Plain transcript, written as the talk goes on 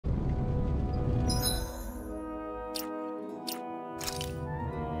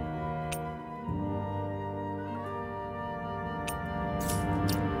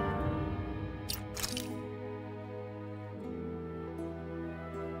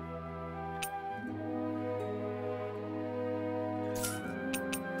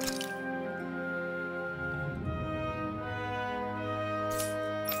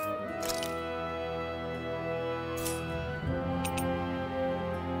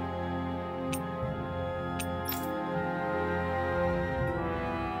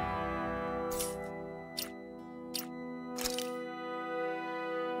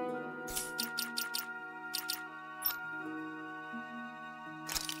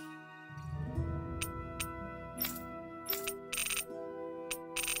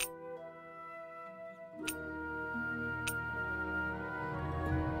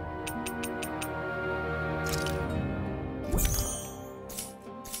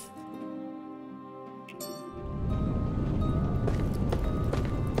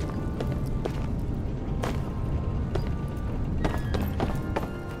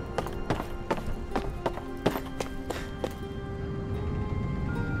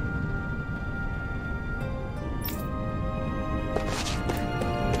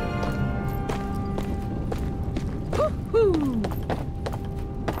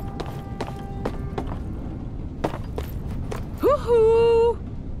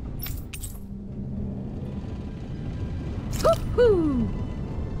Whoo!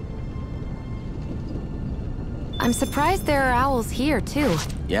 I'm surprised there are owls here, too.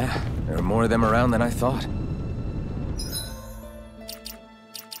 Yeah, there are more of them around than I thought.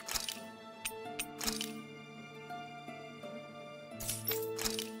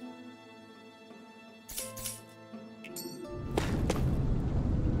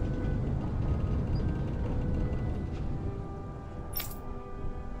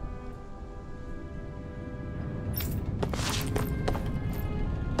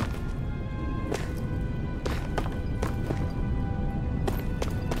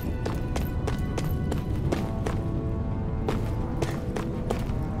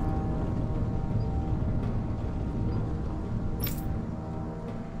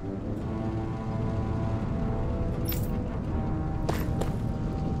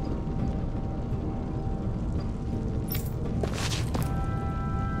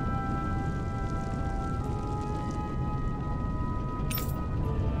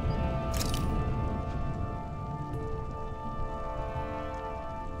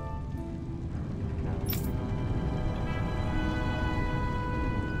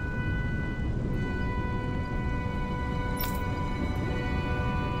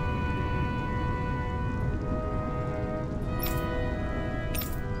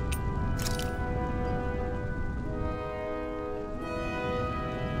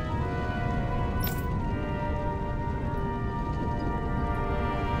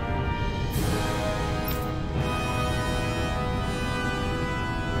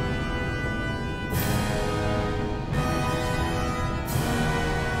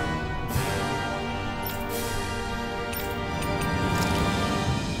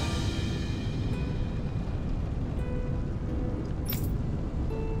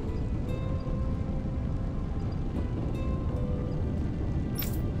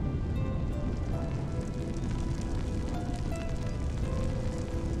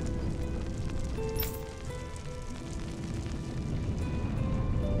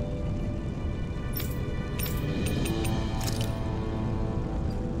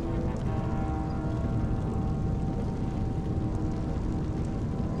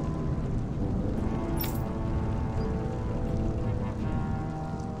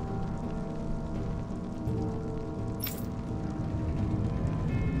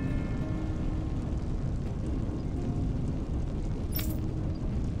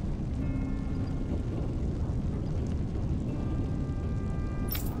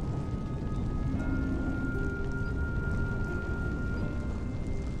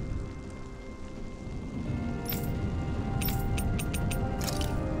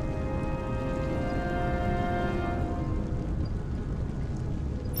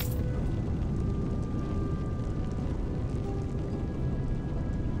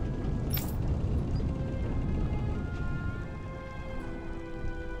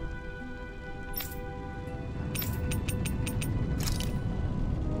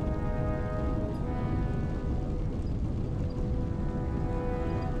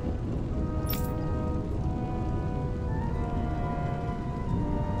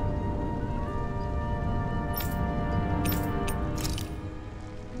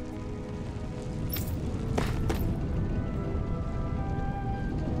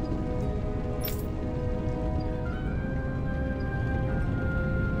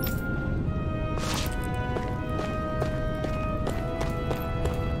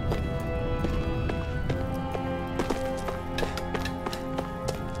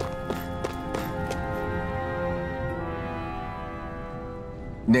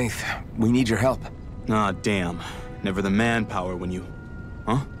 Nayth, we need your help. Ah, damn. Never the manpower when you...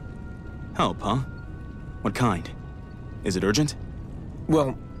 Huh? Help, huh? What kind? Is it urgent?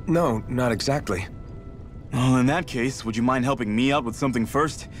 Well, no, not exactly. Well, in that case, would you mind helping me out with something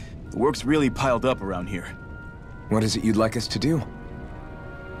first? The work's really piled up around here. What is it you'd like us to do?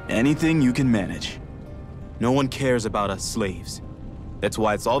 Anything you can manage. No one cares about us slaves. That's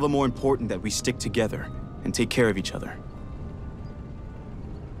why it's all the more important that we stick together and take care of each other.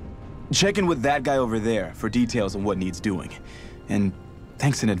 Check in with that guy over there for details on what needs doing. And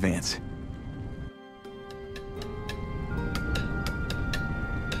thanks in advance.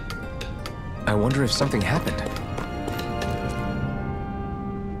 I wonder if something happened.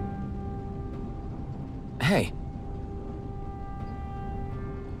 Hey.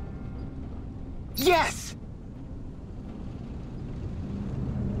 Yes!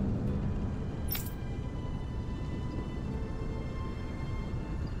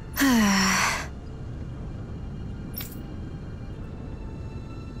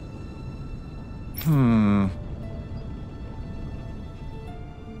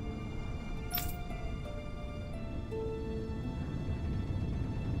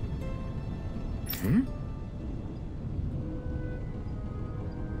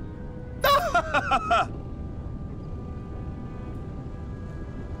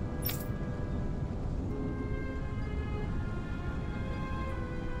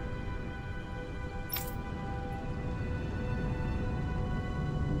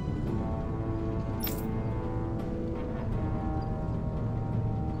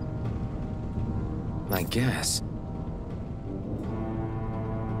 I guess.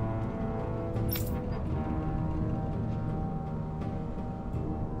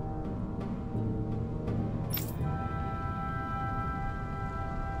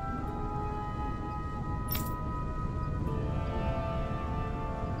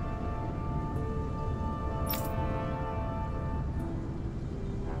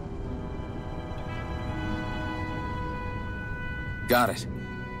 Got it.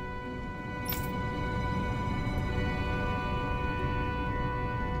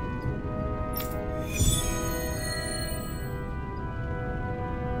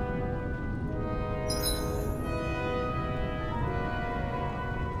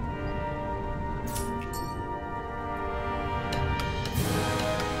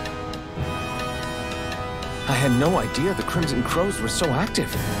 I had no idea the Crimson Crows were so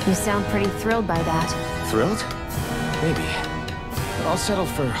active. You sound pretty thrilled by that. Thrilled? Maybe. But I'll settle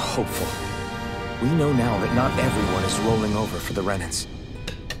for hopeful. We know now that not everyone is rolling over for the Renans.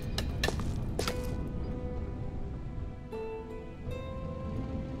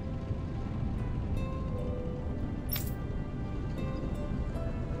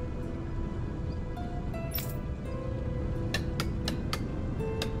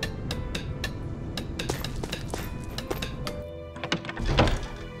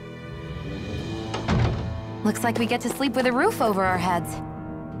 Looks like we get to sleep with a roof over our heads.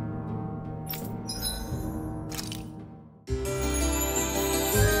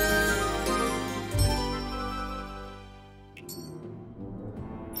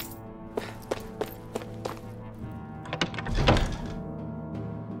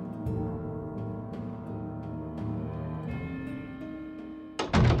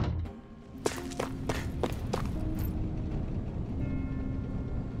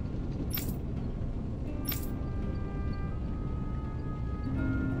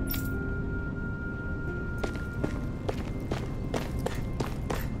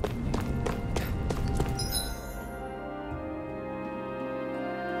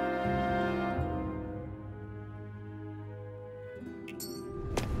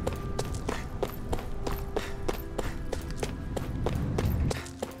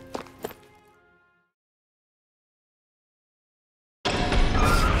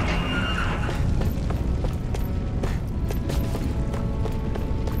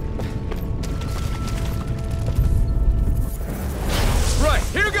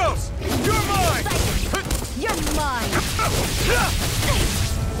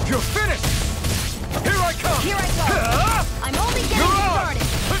 You're finished! Here I come! Here I go! I'm only getting started!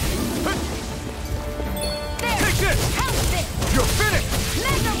 There! Take this! How's this? You're finished!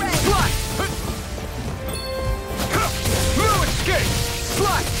 Mega Ray! Slash! No escape!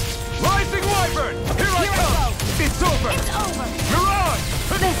 Slash! Rising Wyvern! Here I come! It's over! It's over! Mirage!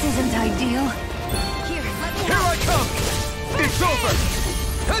 This isn't ideal. Here, let me Here I help. come! It's over!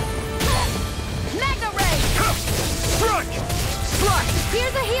 Mega Ray! Strike! Slash!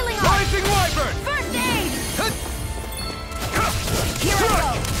 Here's a healing arm! Rising Wyvern! First aid! Here Strike! I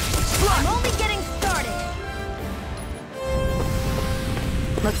go! Slash! I'm only getting started!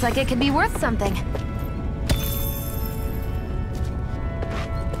 Looks like it could be worth something.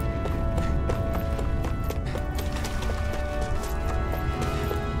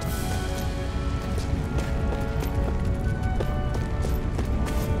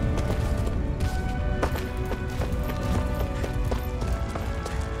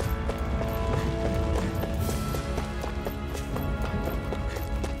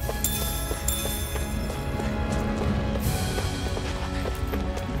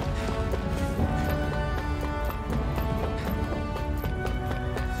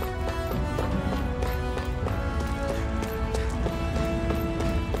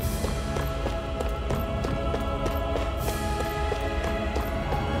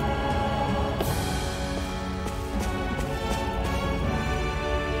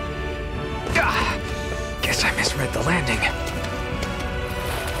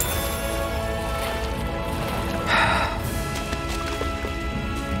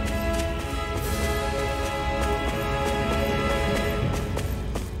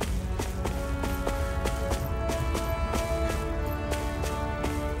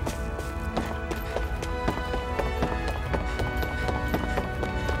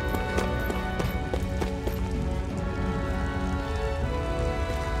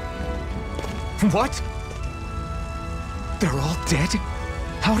 What? They're all dead?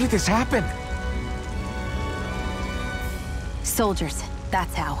 How did this happen? Soldiers,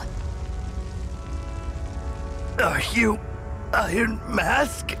 that's how. Are you Iron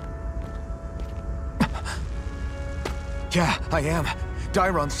Mask? Yeah, I am.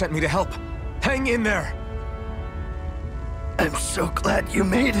 Dairon sent me to help. Hang in there! I'm so glad you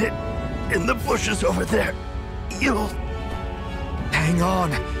made it. In the bushes over there. You'll... Hang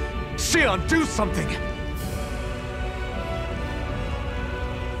on! Shionne, do something!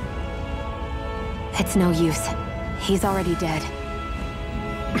 It's no use. He's already dead.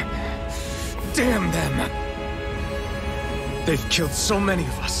 Damn them! They've killed so many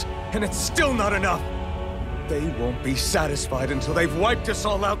of us, and it's still not enough! They won't be satisfied until they've wiped us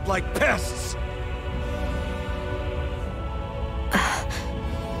all out like pests!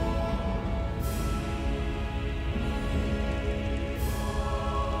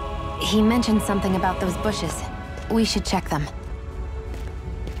 He mentioned something about those bushes. We should check them.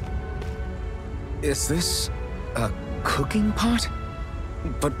 Is this a cooking pot?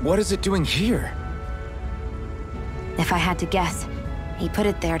 But what is it doing here? If I had to guess, he put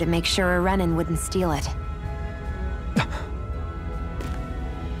it there to make sure a Renan wouldn't steal it.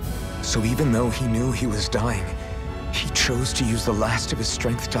 So even though he knew he was dying, he chose to use the last of his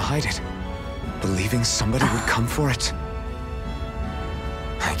strength to hide it, believing somebody would come for it.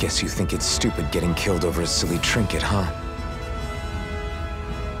 I guess you think it's stupid getting killed over a silly trinket, huh?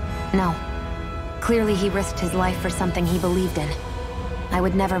 No. Clearly he risked his life for something he believed in. I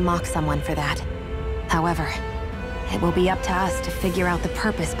would never mock someone for that. However, it will be up to us to figure out the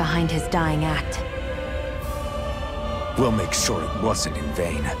purpose behind his dying act. We'll make sure it wasn't in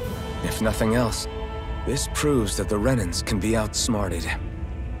vain. If nothing else, this proves that the Renans can be outsmarted.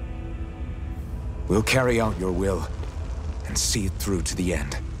 We'll carry out your will, and see it through to the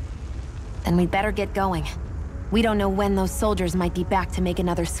end. Then we'd better get going. We don't know when those soldiers might be back to make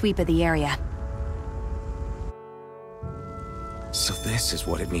another sweep of the area. So this is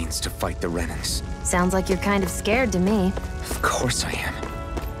what it means to fight the Renans. Sounds like you're kind of scared to me. Of course I am.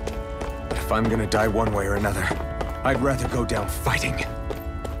 But if I'm gonna die one way or another, I'd rather go down fighting.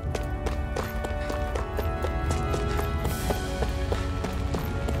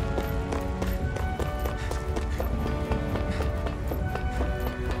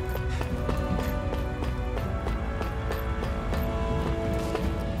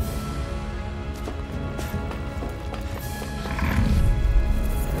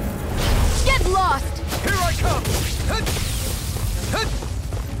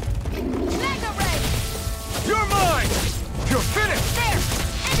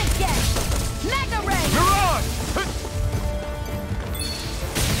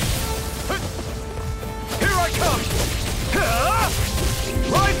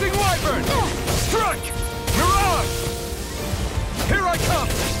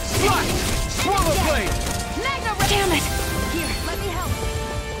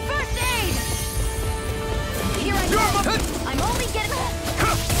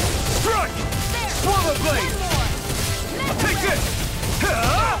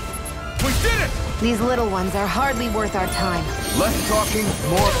 These little ones are hardly worth our time. Less talking,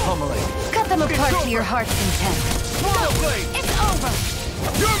 more pummeling. Cut them apart to your heart's content. Swallow blade! It's over!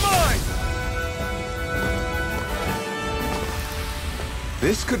 You're mine!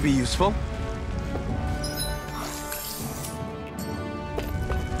 This could be useful.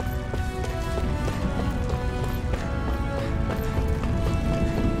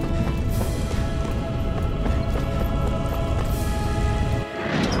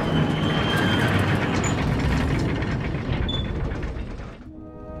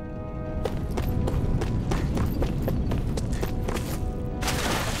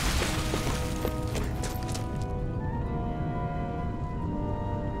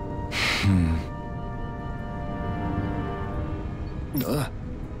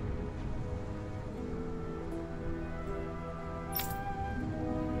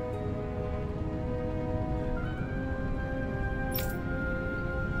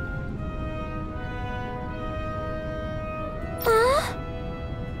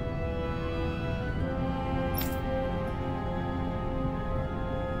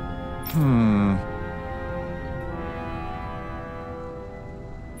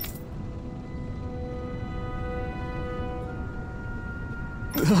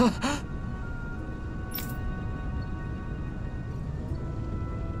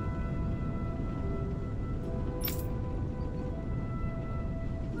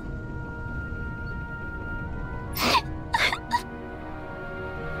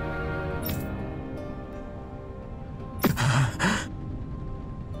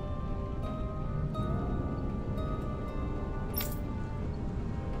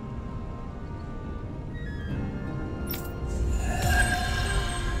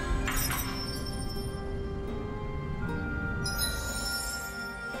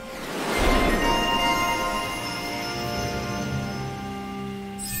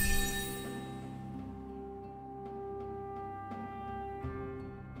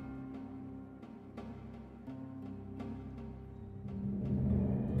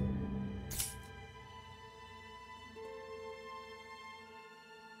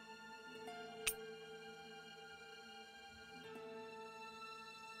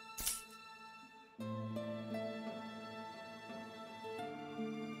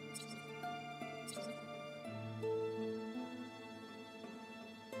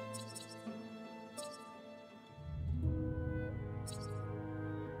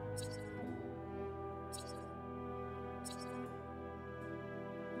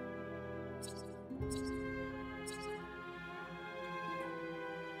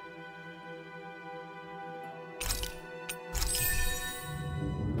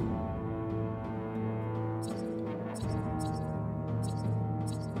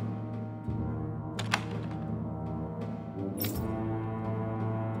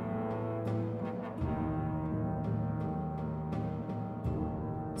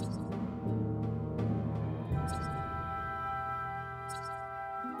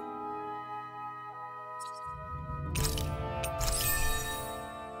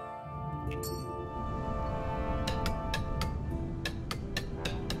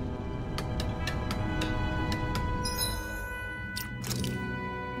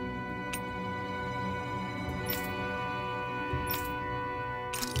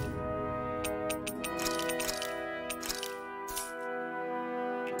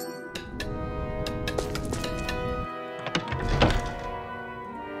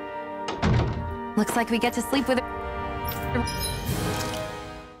 Looks like we get to sleep with a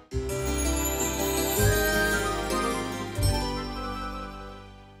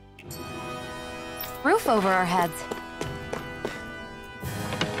roof over our heads.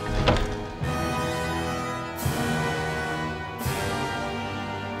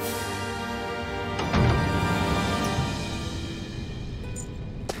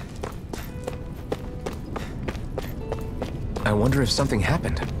 I wonder if something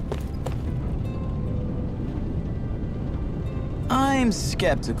happened. I'm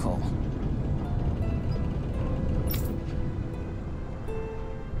skeptical.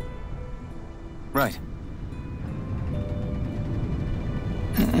 Right.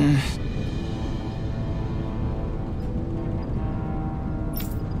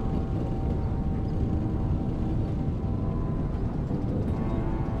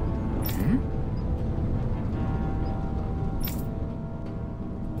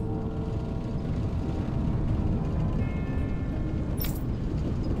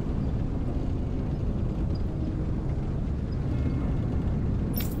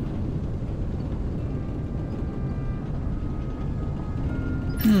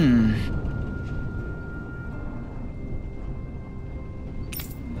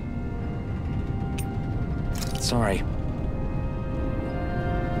 Sorry.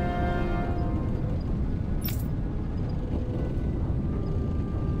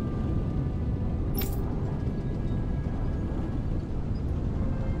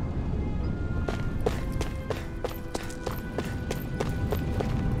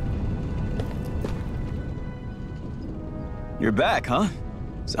 You're back, huh?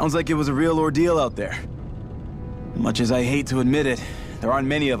 Sounds like it was a real ordeal out there. Much as I hate to admit it, there aren't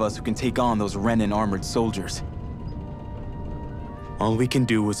many of us who can take on those Renan armored soldiers. All we can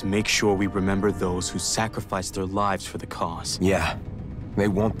do is make sure we remember those who sacrificed their lives for the cause. Yeah, they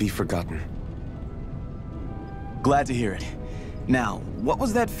won't be forgotten. Glad to hear it. Now, what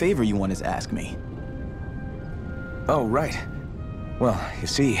was that favor you wanted to ask me? Oh, right. Well, you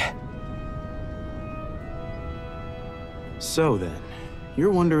see... So then, you're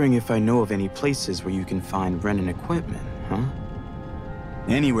wondering if I know of any places where you can find Renan equipment, huh?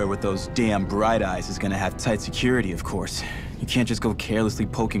 Anywhere with those damn bright eyes is gonna have tight security, of course. You can't just go carelessly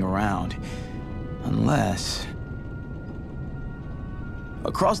poking around. Unless...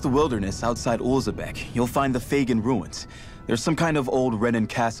 Across the wilderness outside Ulzebek, you'll find the Fagan Ruins. There's some kind of old Renan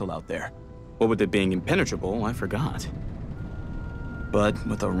castle out there. What with it being impenetrable, I forgot. But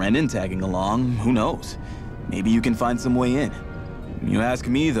with a Renan tagging along, who knows? Maybe you can find some way in. You ask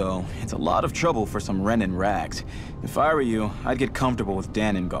me, though, it's a lot of trouble for some Renan rags. If I were you, I'd get comfortable with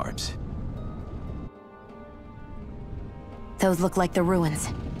Danon guards. Those look like the ruins.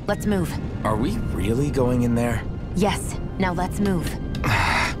 Let's move. Are we really going in there? Yes. Now let's move.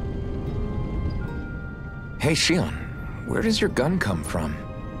 Hey, Shionne, where does your gun come from?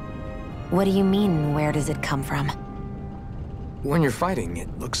 What do you mean, where does it come from? When you're fighting,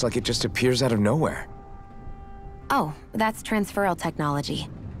 it looks like it just appears out of nowhere. Oh, that's transferal technology.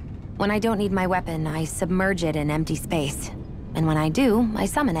 When I don't need my weapon, I submerge it in empty space. And when I do, I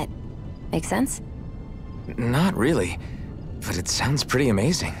summon it. Make sense? Not really, but it sounds pretty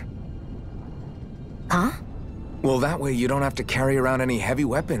amazing. Huh? Well, that way you don't have to carry around any heavy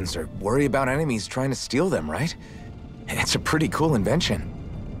weapons or worry about enemies trying to steal them, right? It's a pretty cool invention.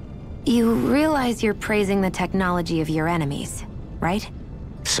 You realize you're praising the technology of your enemies, right?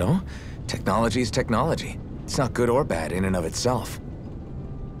 So? Technology is technology. It's not good or bad in and of itself.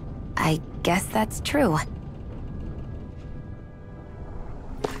 I guess that's true.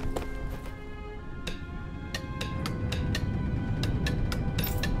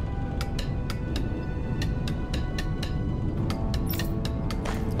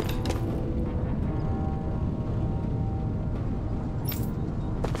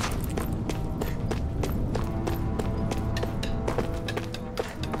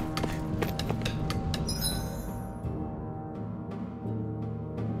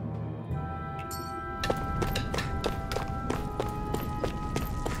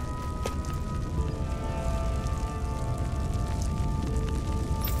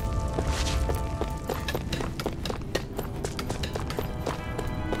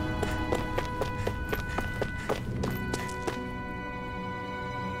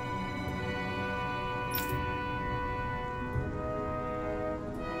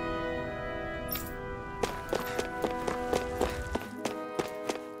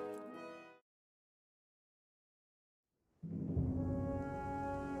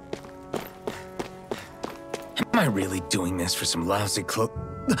 Am I really doing this for some lousy clo-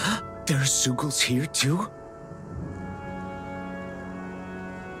 There are Sugals here, too?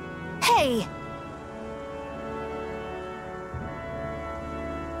 Hey!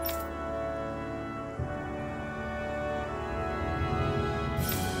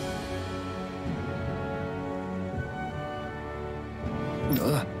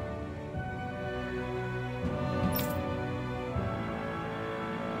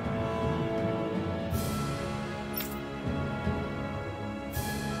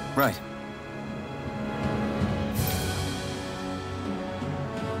 Right.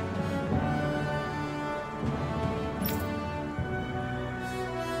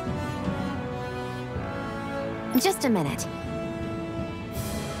 Just a minute.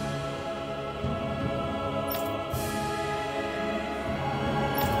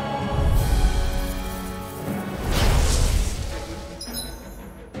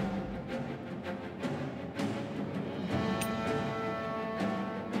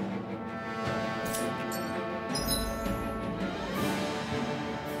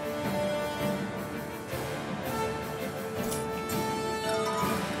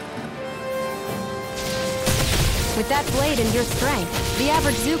 With that blade and your strength, the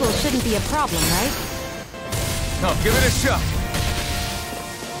average Zoogle shouldn't be a problem, right? I'll give it a shot.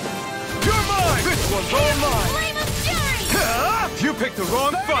 You're mine! This one's all mine! Flame of fury! You picked the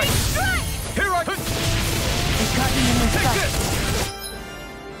wrong fight! Strike! Here I... He's got me in his Take sight. this!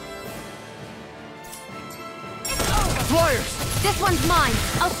 It's over! Flyers! This one's mine.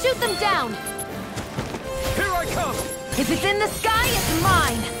 I'll shoot them down. Here I come! If it's in the sky, it's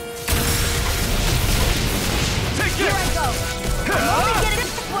mine. Take Here I this! go. I'm only getting it.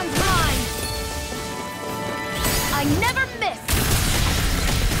 This one's mine. I never miss.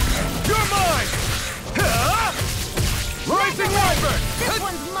 You're mine! Rising Wyvern! This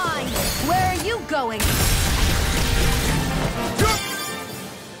one's mine. Where are you going?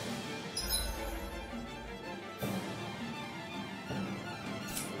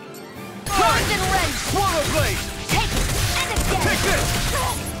 Burns and rends. Swallow Blade! Take it. And again. Take this!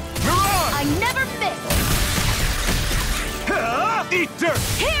 Mirage! I never miss. Eat dirt!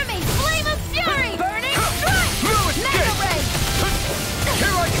 Hear me. Flame of fury. Burning strike. No escape! Mega ray.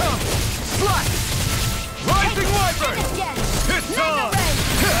 Here I come! Slash! Rising Wyvern! And again. It's Mega on! ray.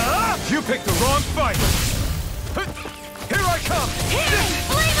 You picked the wrong fight! Here I come! Hear me.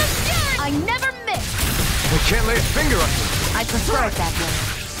 Flame of fury. I never miss. I can't lay a finger on you! I prefer it that way.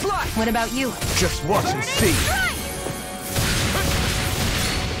 Slash! What about you? Just watch and see! Strike.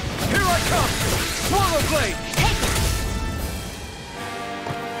 Here I come! Swallow Blade! Take it.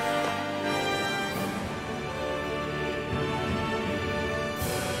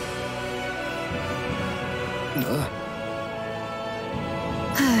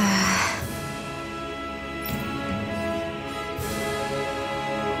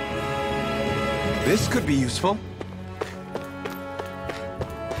 This could be useful.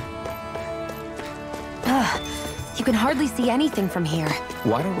 You can hardly see anything from here.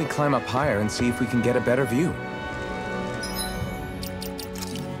 Why don't we climb up higher and see if we can get a better view?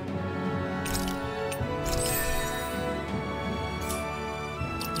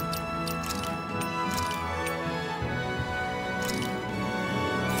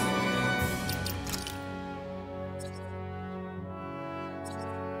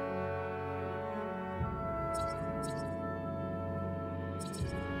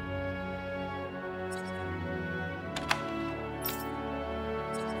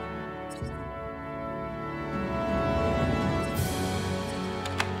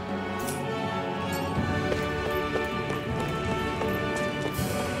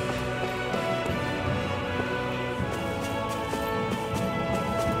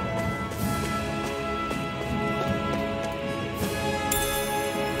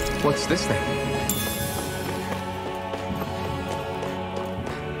 What's this thing?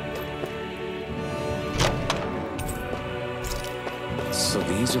 So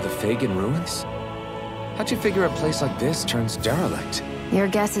these are the Fagan Ruins? How'd you figure a place like this turns derelict? Your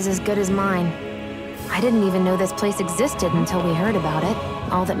guess is as good as mine. I didn't even know this place existed until we heard about it.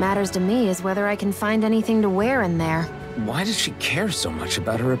 All that matters to me is whether I can find anything to wear in there. Why does she care so much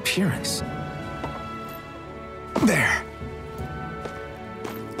about her appearance? There!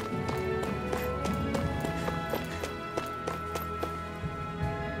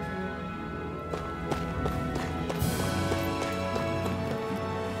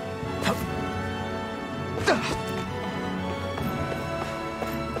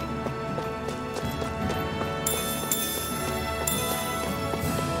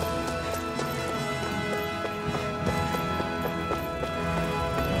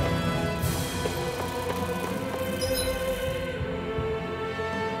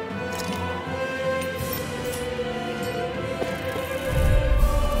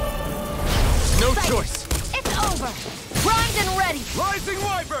 No choice! It's over! Primed and ready! Rising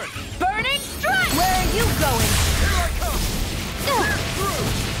Wyvern! Burning strike! Where are you going? Here I come! Through!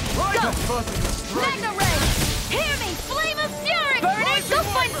 Go! Magna ray! Hear me! Flame of fury! Burning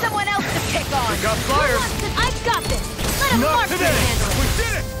got flyers! I've got this! Let him Not mark today! handle it! We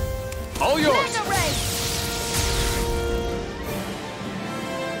did it! All yours! Mega ray!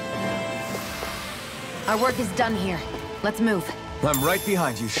 Our work is done here. Let's move. I'm right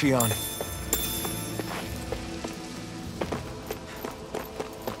behind you, Shionne.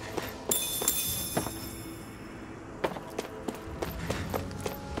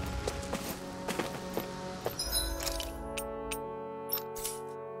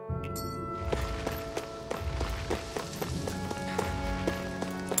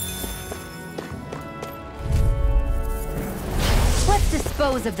 Let's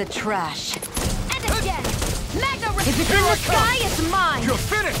dispose of the trash. And again! Mega ray! If it's in the sky, it's mine! You're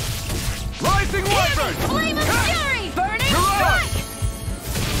finished! Rising Wyvern! Flame of Fury! Burning Strike!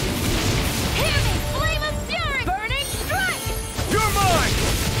 Hear me! Flame of Fury! Burning Strike! You're mine!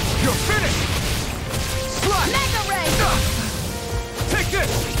 You're finished! Slash! Mega ray! Take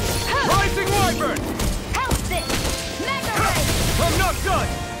this! Rising Wyvern! How's this? Mega ray! I'm not done!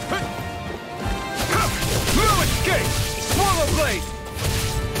 No escape! Swallow Blade!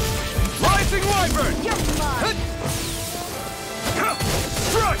 Rising Wyvern! You're mine!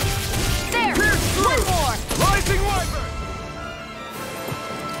 Strike! There! Pierce through! One more! Rising Wyvern!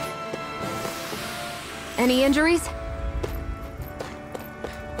 Any injuries?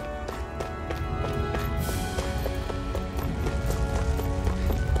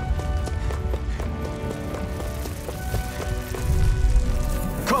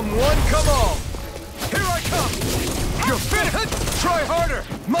 Come one, come all! Here I come! You're finished! Try harder!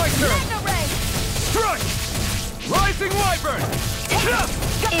 My turn! Mega ray! Strike! Rising Wyvern!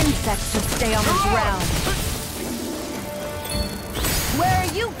 Insects should stay on the ground. Where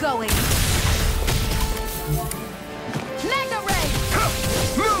are you going? Mega ray!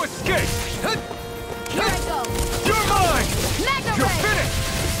 No escape! Here I go! You're mine! Mega You're ray! finished!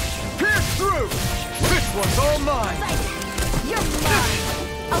 Pierce through! This one's all mine! You're mine!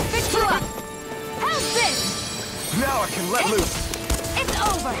 I'll fix you up! How's this? Now I can let loose! It's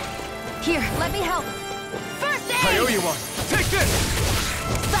over! Here, let me help! First aid! I owe you one! Take this!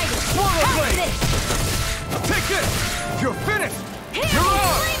 Sighted! Swallow How's blade! this? Take this! You're finished! Here, You're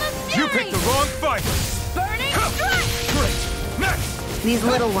on! Flame of You Fury! picked the wrong fight! Burning Strike! Great! Next! These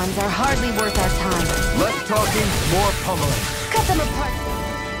little ones are hardly worth our time. Less talking, more pummeling. Cut them apart!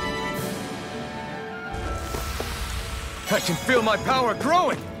 I can feel my power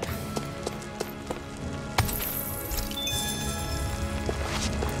growing!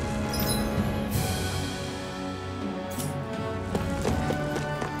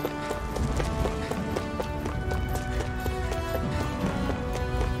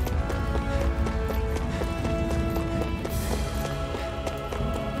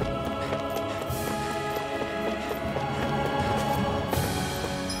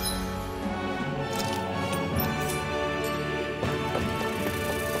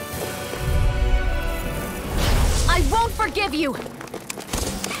 Forgive you!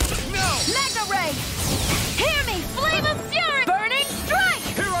 No! Mega ray! Hear me! Flame of Fury! Burning Strike!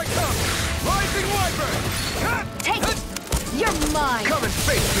 Here I come! Rising Wyvern! Take it! You're mine! Come and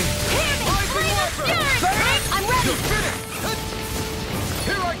face me! Hear me! Rising Flame of Wyvern! Fury! Burning! I'm ready! You're finished!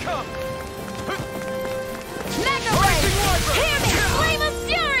 Here I come! Mega ray! Rising Wyvern! Hear me! Flame of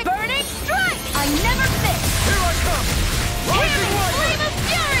Fury! Burning Strike! I never miss! Here I come! Hear Rising me! Wyvern! Flame of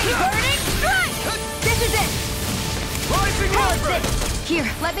Fury! Burning Strike! This is it! Rising How's Wyvern! this? Here,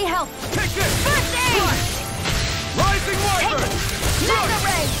 let me help! Take this! First aid! Rising Take Wyvern! it! Mega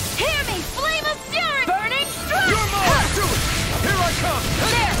ray! Hear me! Flame of Fury! Burning Strike! You're mine! Do it! Here I come!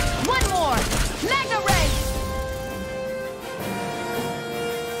 There! One more! Mega ray!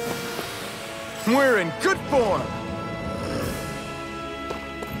 We're in good form!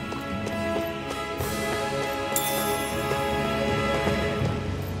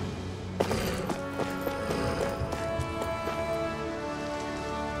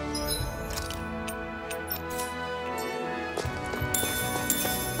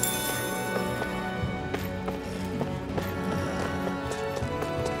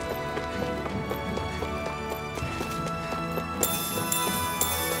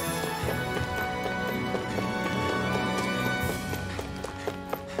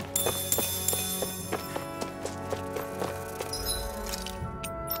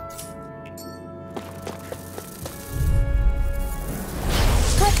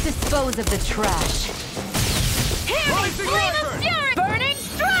 Dispose of the trash. Hear me! Rising Flame of Wyvern! Fury! Burning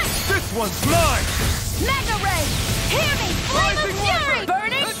Strike! This one's mine! Mega ray! Hear me! Flame Rising of Fury! Wyvern!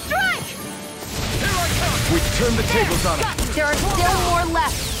 Burning Strike! Here I come! We've turned the tables on Got it. you. There are still more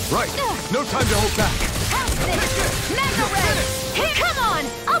left. Right. No time to hold back. How's this? Mega ray! Here, come on!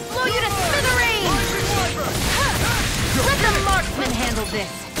 I'll blow you to smithereens! handle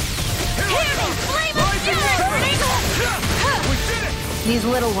this. Hear me, flame of fury! We did it! These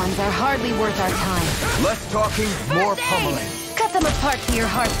little ones are hardly worth our time. Less talking, more pummeling. Cut them apart to your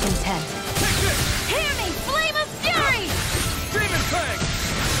heart's content. Take this! Hear me, flame of fury! Demon Fang!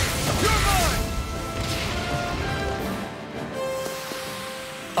 You're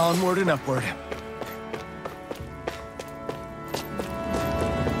mine! Onward and upward.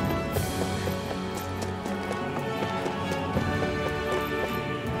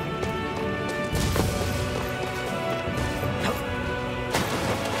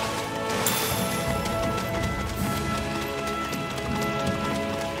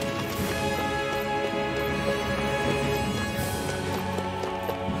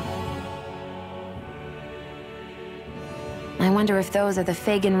 I wonder if those are the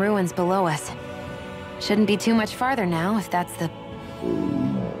Fagan Ruins below us. Shouldn't be too much farther now, if that's the...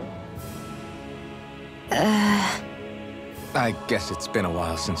 I guess it's been a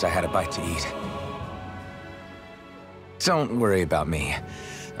while since I had a bite to eat. Don't worry about me.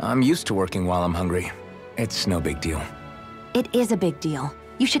 I'm used to working while I'm hungry. It's no big deal. It is a big deal.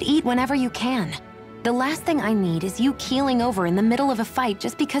 You should eat whenever you can. The last thing I need is you keeling over in the middle of a fight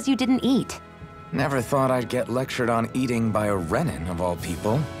just because you didn't eat. Never thought I'd get lectured on eating by a Renan, of all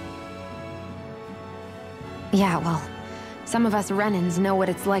people. Yeah, well, some of us Renans know what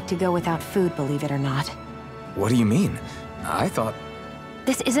it's like to go without food, believe it or not. What do you mean? I thought...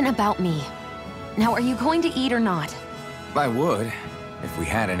 This isn't about me. Now, are you going to eat or not? I would, if we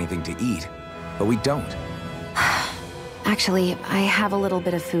had anything to eat. But we don't. Actually, I have a little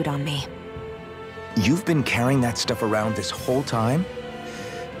bit of food on me. You've been carrying that stuff around this whole time?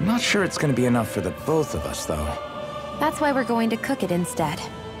 Not sure it's gonna be enough for the both of us, though. That's why we're going to cook it instead.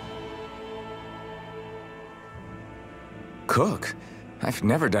 Cook? I've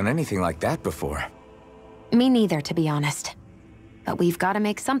never done anything like that before. Me neither, to be honest. But we've got to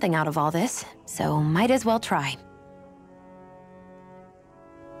make something out of all this, so might as well try.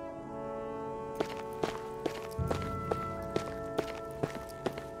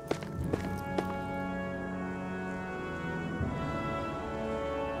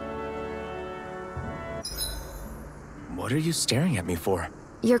 What are you staring at me for?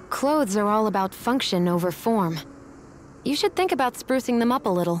 Your clothes are all about function over form. You should think about sprucing them up a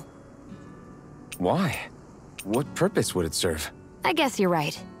little. Why? What purpose would it serve? I guess you're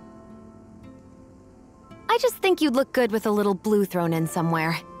right. I just think you'd look good with a little blue thrown in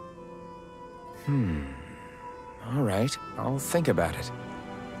somewhere. All right, I'll think about it.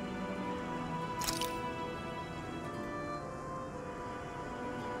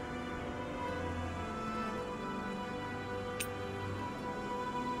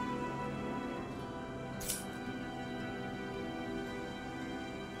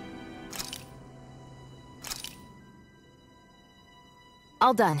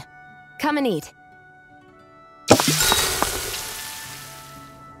 All done. Come and eat.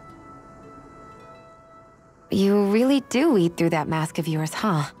 You really do eat through that mask of yours,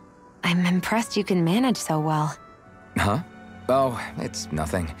 huh? I'm impressed you can manage so well. Huh? Oh, it's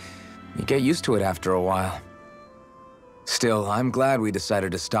nothing. You get used to it after a while. Still, I'm glad we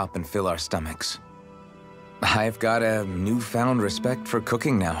decided to stop and fill our stomachs. I've got a newfound respect for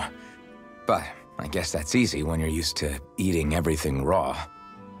cooking now. But I guess that's easy when you're used to eating everything raw.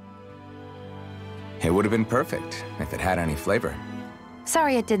 It would have been perfect if it had any flavor.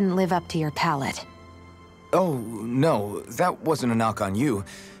 Sorry it didn't live up to your palate. Oh, no, that wasn't a knock on you.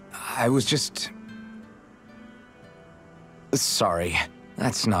 I was just... Sorry.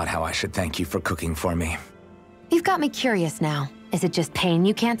 That's not how I should thank you for cooking for me. You've got me curious now. Is it just pain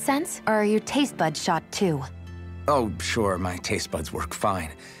you can't sense, or are your taste buds shot too? Oh, sure, my taste buds work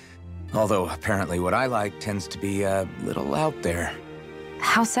fine. Although, apparently what I like tends to be a little out there.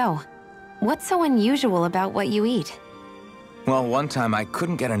 How so? What's so unusual about what you eat? Well, one time I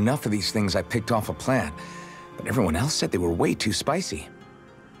couldn't get enough of these things I picked off a plant, but everyone else said they were way too spicy.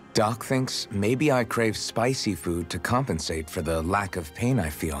 Doc thinks maybe I crave spicy food to compensate for the lack of pain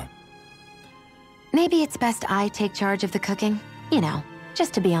I feel. Maybe it's best I take charge of the cooking. You know,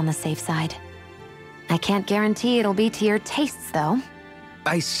 just to be on the safe side. I can't guarantee it'll be to your tastes, though.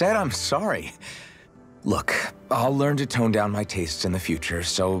 I said I'm sorry. Look, I'll learn to tone down my tastes in the future,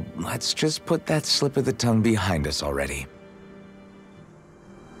 so let's just put that slip of the tongue behind us already.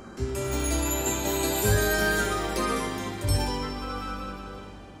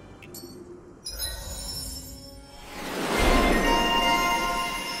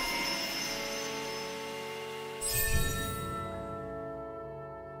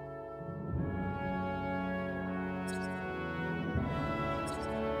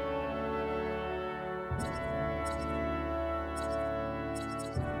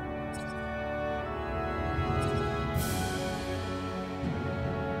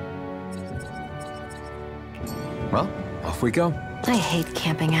 Well, off we go. I hate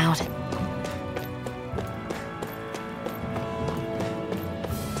camping out.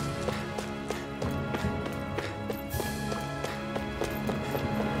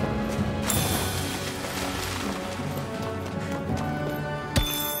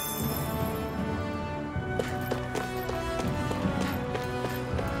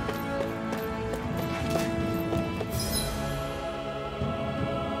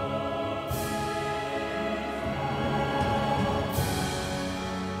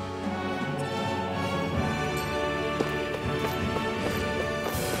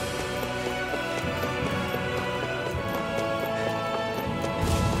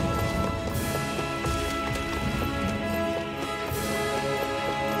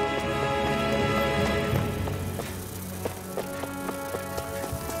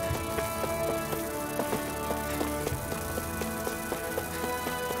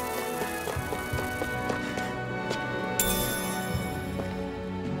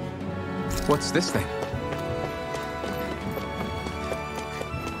 What's this thing?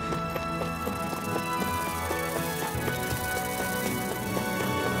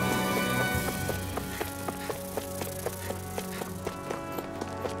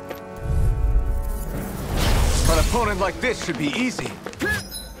 An opponent like this should be easy.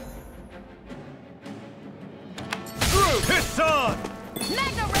 Through! Hits on!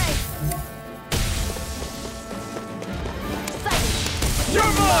 Mega Ray! Sight!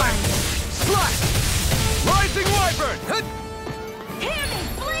 You're mine! Slash! Rising Wyvern! Hit! Hear me!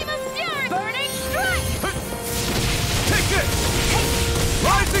 Flame of Fury! Burning Strike! Hit! Take it!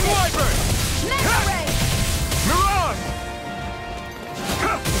 Rising Wyvern! Mega Ray! Mirage!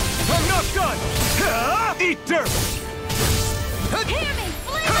 I'm not done! Eat dirt! Hear me!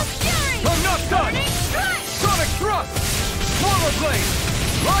 Flame of Fury! I'm not done! Burning Strike! Sonic Thrust! Swarmer Blade!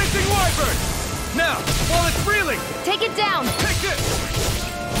 Rising Wyvern! Now, while it's reeling! Take it down! Take it!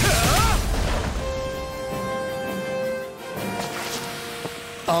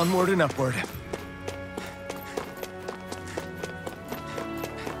 Onward and upward.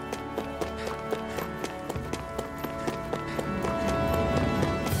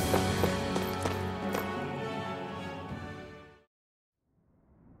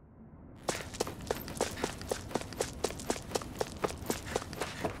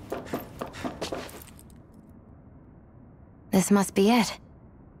 This must be it.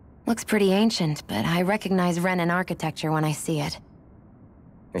 Looks pretty ancient, but I recognize Renan architecture when I see it.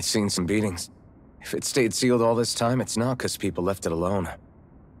 It's seen some beatings. If it stayed sealed all this time, it's not because people left it alone.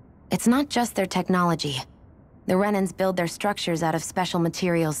 It's not just their technology. The Renans build their structures out of special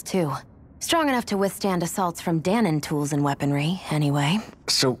materials, too. Strong enough to withstand assaults from Danon tools and weaponry, anyway.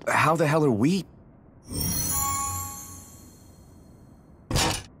 So how the hell are we?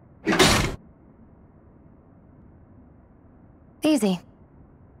 Easy.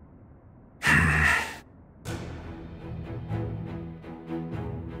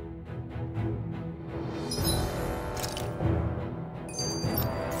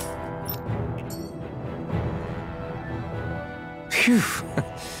 Phew.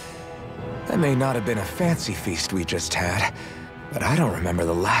 That may not have been a fancy feast we just had, but I don't remember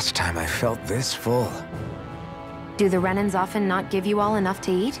the last time I felt this full. Do the Renans often not give you all enough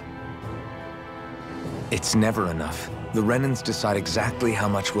to eat? It's never enough. The Renans decide exactly how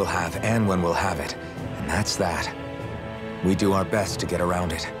much we'll have and when we'll have it, and that's that. We do our best to get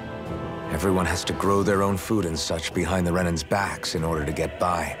around it. Everyone has to grow their own food and such behind the Renans' backs in order to get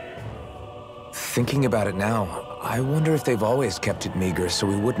by. Thinking about it now, I wonder if they've always kept it meager so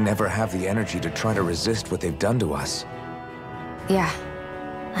we would never have the energy to try to resist what they've done to us. Yeah.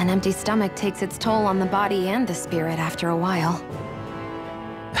 An empty stomach takes its toll on the body and the spirit after a while.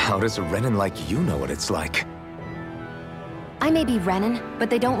 How does a Renan like you know what it's like? I may be Renan,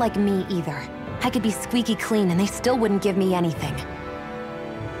 but they don't like me either. I could be squeaky clean and they still wouldn't give me anything.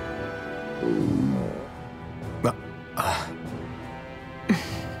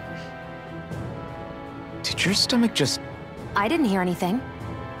 Did your stomach just... I didn't hear anything.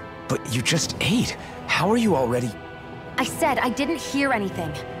 But you just ate. How are you already... I said I didn't hear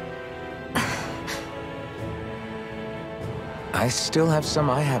anything. I still have some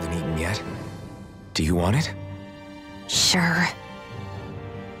I haven't eaten yet. Do you want it? Sure.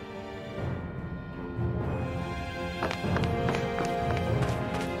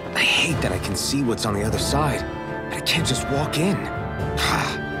 I hate that I can see what's on the other side, but I can't just walk in.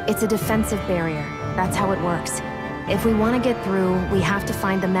 It's a defensive barrier. That's how it works. If we want to get through, we have to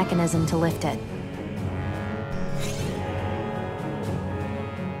find the mechanism to lift it.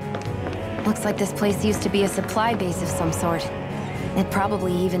 Looks like this place used to be a supply base of some sort. It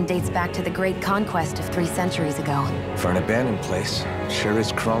probably even dates back to the Great Conquest of 3 centuries ago. For an abandoned place, sure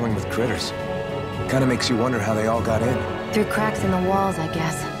is crawling with critters. Kinda makes you wonder how they all got in. Through cracks in the walls, I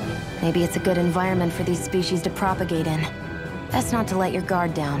guess. Maybe it's a good environment for these species to propagate in. Best not to let your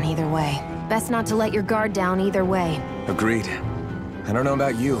guard down either way. Best not to let your guard down either way. Agreed. I don't know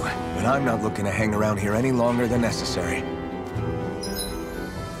about you, but I'm not looking to hang around here any longer than necessary.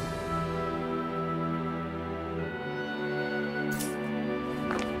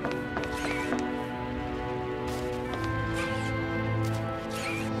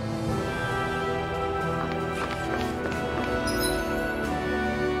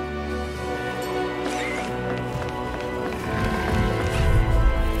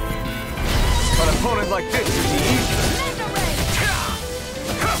 Like this should be easy.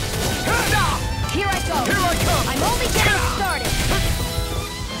 Here I go. Here I come. I'm only getting started.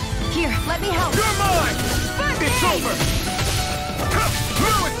 Here, let me help. You're mine. First It's aid. over.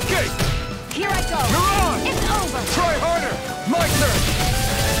 No escape. Here I go. You're on. It's over. Try harder. My turn.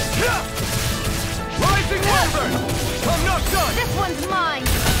 Rising Wyvern. I'm not done. This one's mine.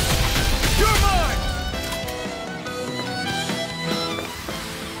 You're mine.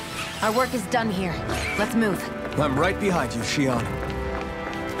 Our work is done here. Let's move. I'm right behind you, Shionne.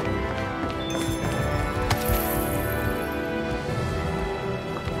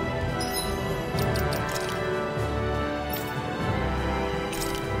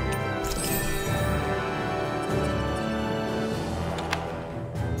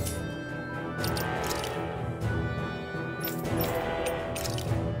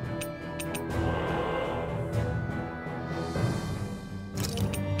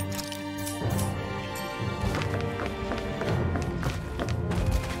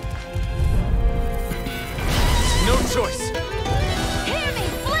 Choice. Hear me,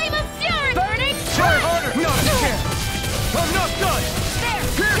 flame of fury! Burning! Try harder! Not a chance! I'm not done! There!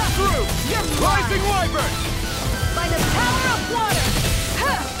 Pierce through! You're Rising mine! Wyvern! By the power of water!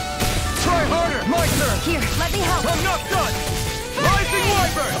 Huh. Try harder! My turn! Here, let me help! I'm not done! Rising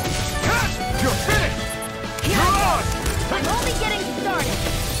Wyvern! You're finished! Here You're I go. on! I'm only getting started!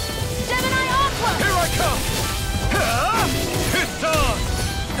 Gemini Aqua! Here I come! It's on!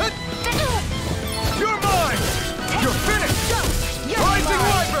 You're mine! You're finished! Go! You're Rising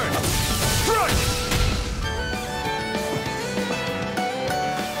mine. Wyvern! Strike!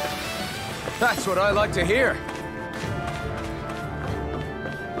 That's what I like to hear.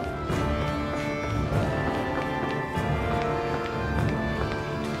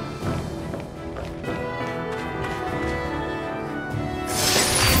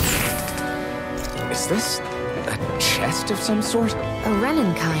 Is this a chest of some sort? A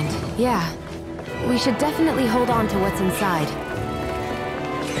Renan kind, yeah. We should definitely hold on to what's inside.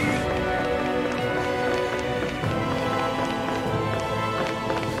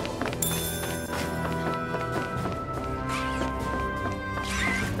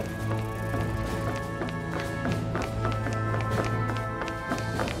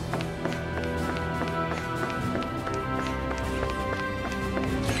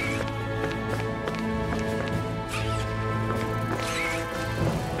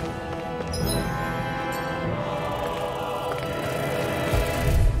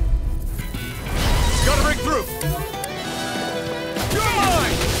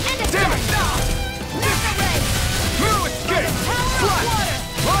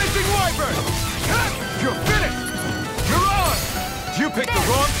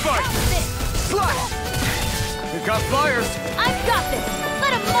 Got flyers! I've got this!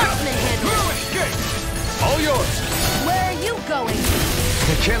 Let a marksman handle it! No escape! All yours! Where are you going?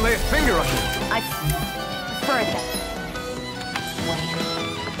 I can't lay a finger on you. I prefer that. Wait.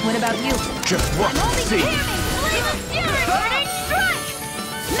 What about you? Just what? I'm only See. hear me! Flame of fury! Burning strike!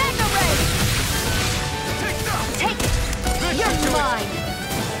 Mega ray! Take it! You're mine!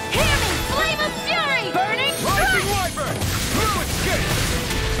 Hear me! Flame of fury! Burning strike! Rising Wyvern! No escape!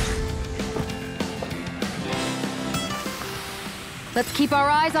 Let's keep our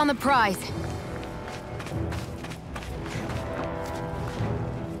eyes on the prize.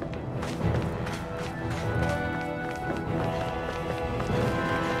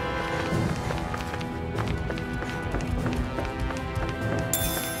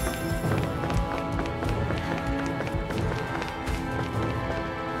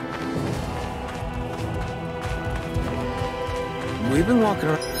 We've been walking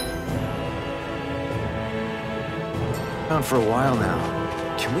around for a while now.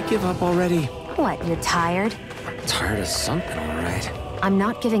 Can we give up already? What, you're tired? Tired of something, all right. I'm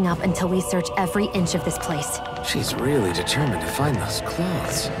not giving up until we search every inch of this place. She's really determined to find those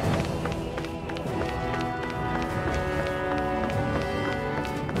clothes.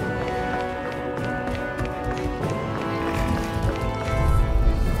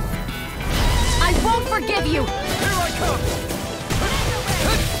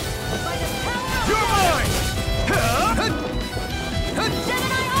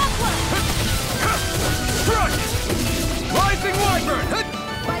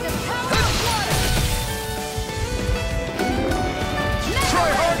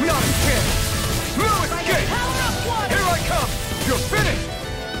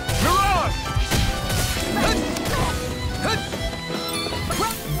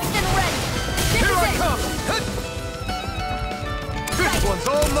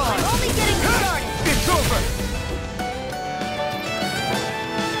 getting started! It's over!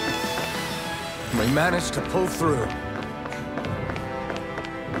 We managed to pull through.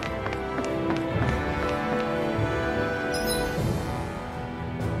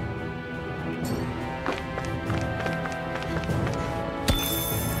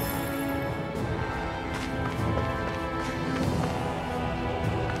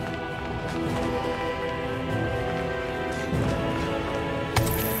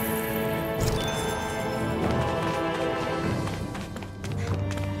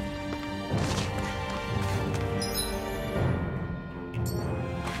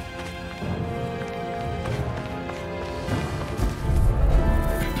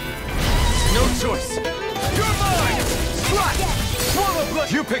 Choice. You're mine! Slash! Swallow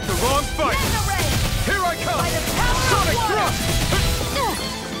blood! You picked the wrong fight! Here I come! Sonic thrust!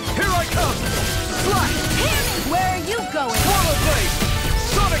 Here I come! Slash! Where are you going? Swallow blade!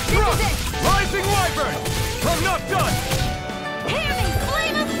 Sonic thrust! Rising wyvern! I'm not done! Hear me!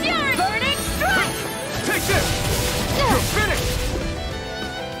 Flame of fury! Burning strike! Take this! You're finished!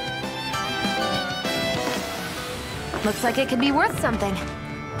 Looks like it could be worth something.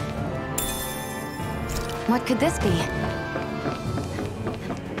 What could this be?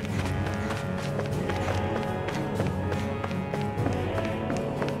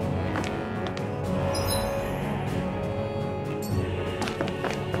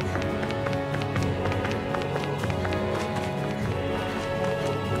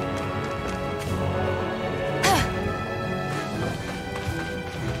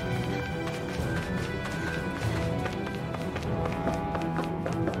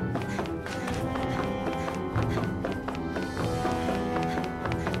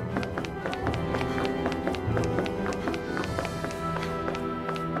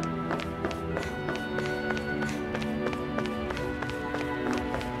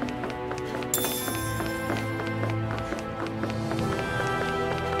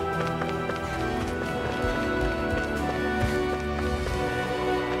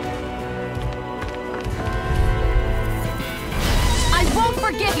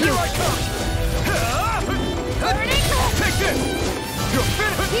 Forgive you! Here I come! Burning! Take this! You're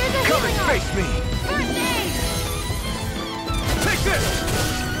finished! Here's a Come and healing face me! First aid! Take this!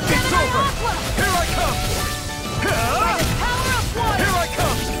 It's over! Aqua! Here I come! By the power of water! Here I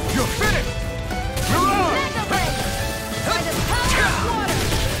come! You're finished! Mirage! Mega Ray! By the power of water!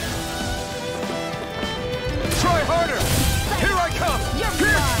 Try harder! Here I come! You're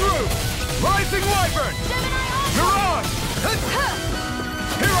Pierce mine. through! Rising wyvern! Gemini Aqua! Mirage!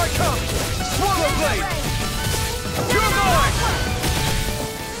 Here I come! Swallow blade! You're mine!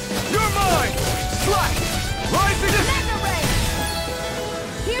 You're mine! Slash! Rising! Mega Ray!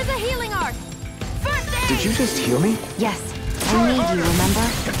 Here's a healing art! First aid! Did you just heal me? Yes. I need you, remember?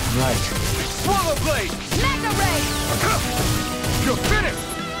 Right. Swallow blade! Mega Ray! You're finished!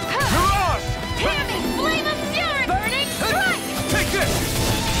 Mirage! Hear me! Flame of fury! Burning strike! Take this!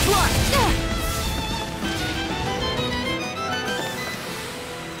 Slash!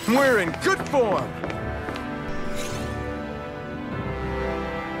 We're in good form!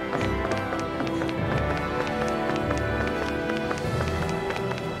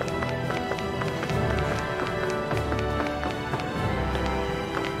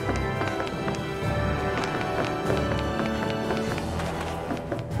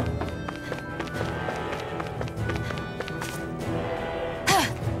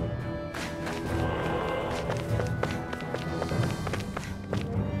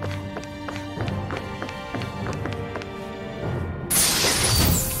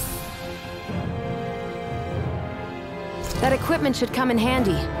 That equipment should come in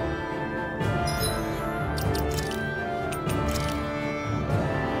handy.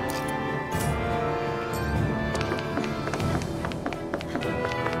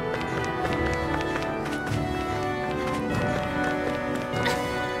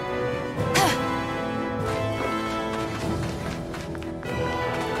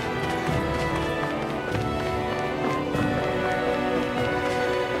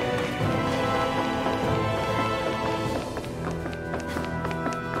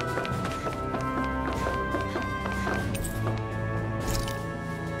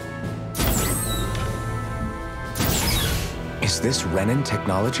 Is this Renan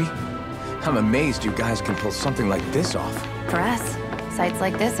technology? I'm amazed you guys can pull something like this off. For us, sites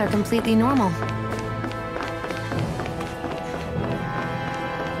like this are completely normal.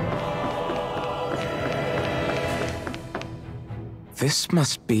 This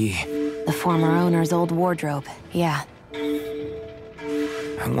must be... The former owner's old wardrobe, yeah.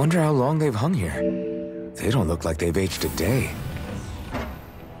 I wonder how long they've hung here. They don't look like they've aged a day.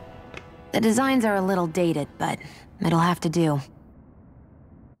 The designs are a little dated, but it'll have to do.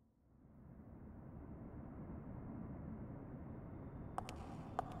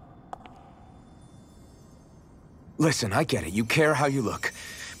 Listen, I get it. You care how you look.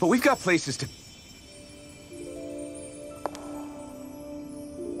 But we've got places to...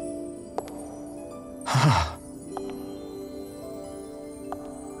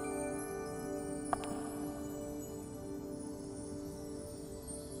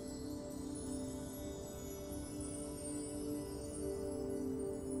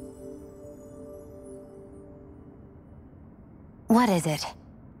 What is it?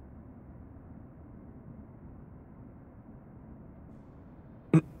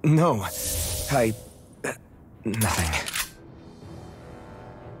 No. Nothing.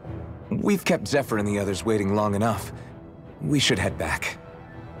 We've kept Zephyr and the others waiting long enough. We should head back.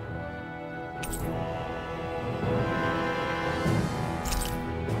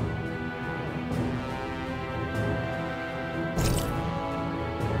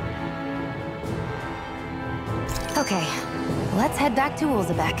 Okay, let's head back to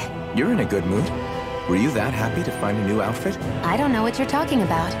Ulzebek. You're in a good mood. Were you that happy to find a new outfit? I don't know what you're talking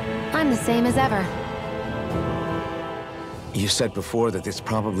about. I'm the same as ever. You said before that this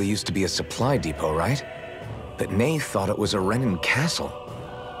probably used to be a supply depot, right? But Nayth thought it was a Renan castle.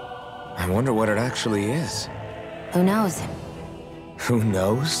 I wonder what it actually is. Who knows? Who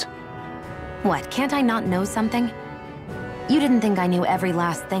knows? What, can't I not know something? You didn't think I knew every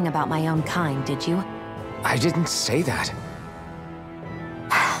last thing about my own kind, did you? I didn't say that.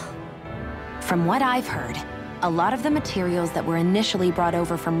 From what I've heard, a lot of the materials that were initially brought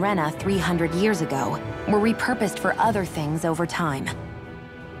over from Renan 300 years ago were repurposed for other things over time.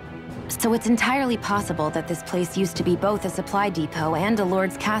 So it's entirely possible that this place used to be both a supply depot and a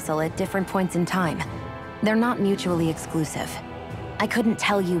lord's castle at different points in time. They're not mutually exclusive. I couldn't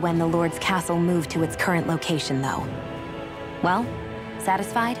tell you when the lord's castle moved to its current location, though. Well,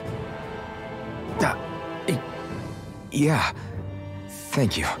 satisfied? Yeah.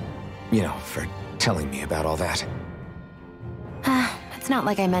 Thank you. You know, for telling me about all that. It's not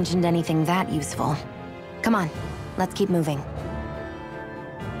like I mentioned anything that useful. Come on, let's keep moving.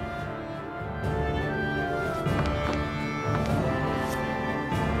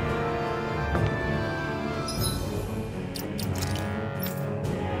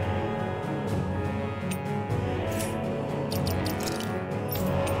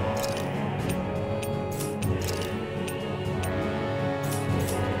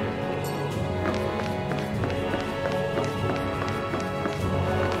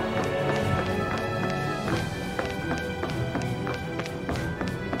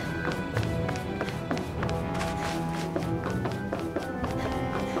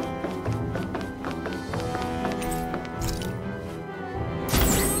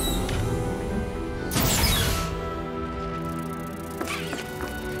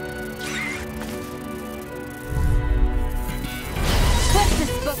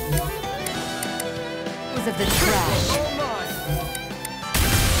 Of the trash. All mine.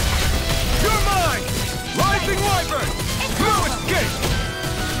 You're mine! Rising Wyvern! No escape!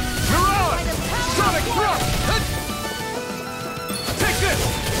 Mirage! Sonic Thrust! Take this!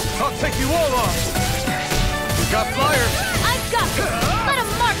 I'll take you all on! You got fire! I've got this! Let a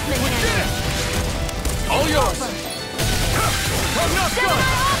marksman handle it! All yours! I'm not done!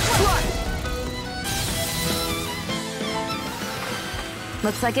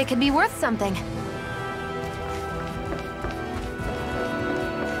 Looks like it could be worth something.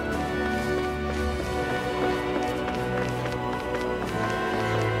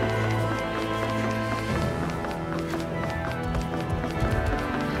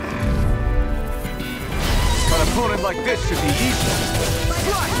 Opponent like this should be easy.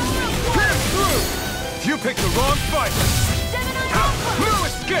 Slice! Clear through! You picked the wrong fight! No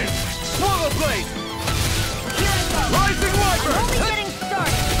escape! Swallow blade! Rising Wyvern! Only getting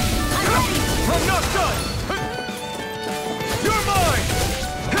started. I'm ready. I'm not done! You're mine!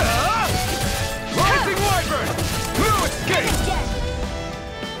 Rising Wyvern! No escape!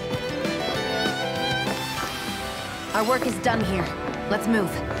 Our work is done here. Let's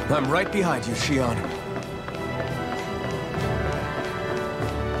move. I'm right behind you, Shionne.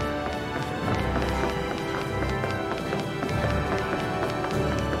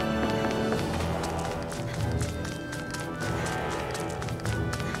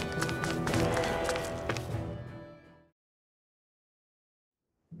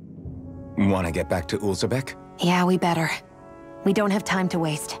 Want to get back to Ulzebek? Yeah, we better. We don't have time to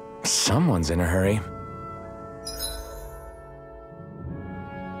waste. Someone's in a hurry.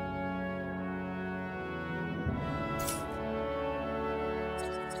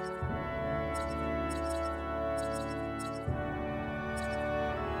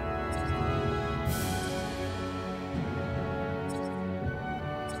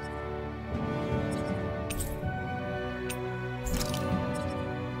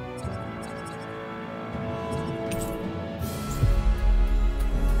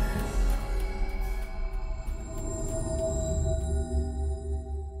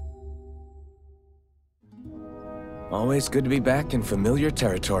 Always good to be back in familiar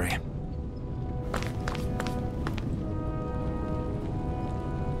territory.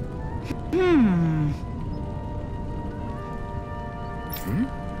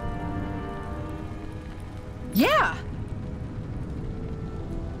 Yeah!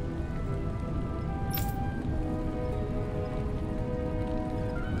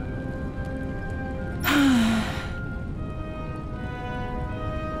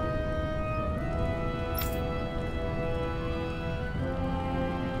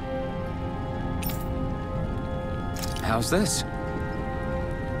 How's this?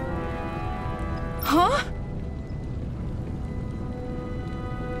 Huh?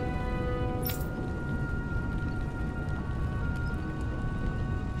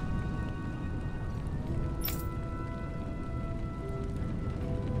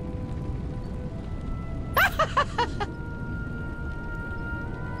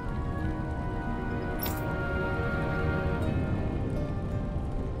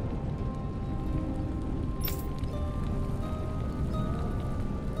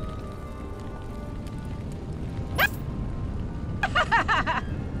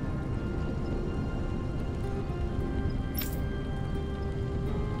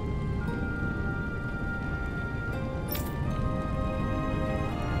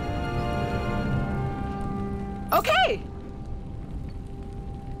 Okay!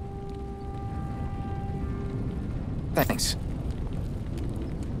 Thanks.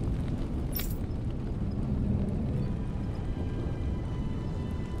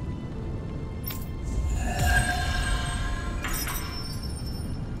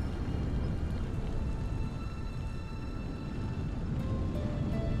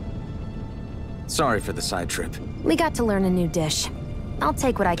 Sorry for the side trip. We got to learn a new dish. I'll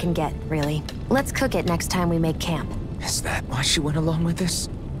take what I can get, really. Let's cook it next time we make camp. Is that why she went along with this?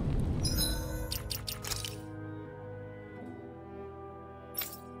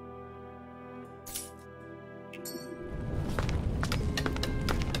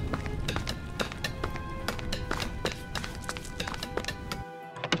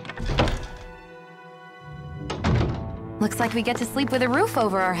 Looks like we get to sleep with a roof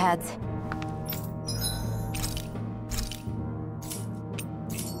over our heads.